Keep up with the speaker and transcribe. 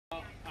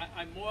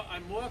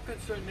I'm more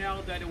concerned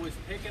now that it was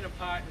taken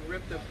apart and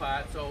ripped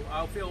apart, so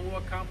I'll feel more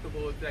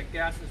comfortable if that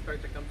gas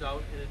inspector comes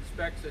out and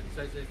inspects it and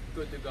says it's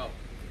good to go.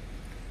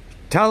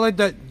 Tell her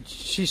that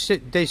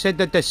they said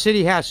that the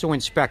city has to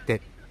inspect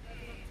it.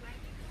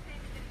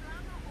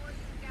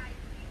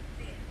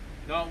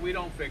 No, we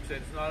don't fix it.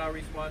 It's not our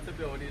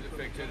responsibility to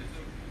fix it.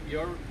 It's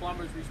your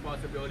plumber's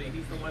responsibility.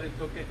 He's the one that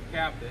took it and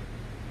capped it.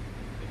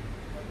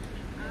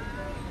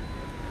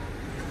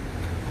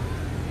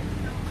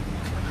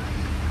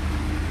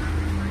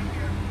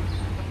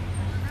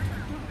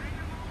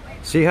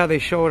 See how they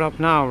showed up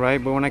now,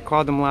 right? But when I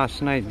called them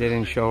last night, they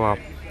didn't show up.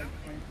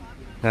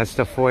 That's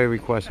the FOIA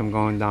request I'm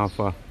going down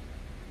for.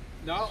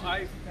 No,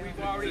 we've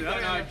already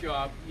done our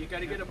job. You got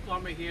to get a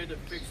plumber here to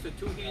fix the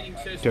two heating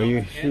systems. Do you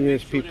and see make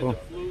this, sure people?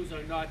 that the flues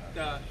are not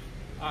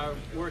are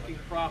working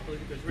properly.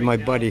 Because right My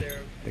now buddy,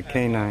 they're, the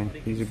K9,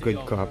 you he's can a see good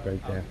all cop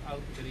right there. Out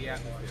into the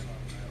atmosphere.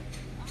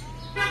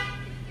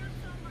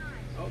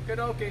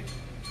 Okay, okay.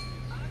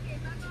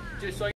 Just like.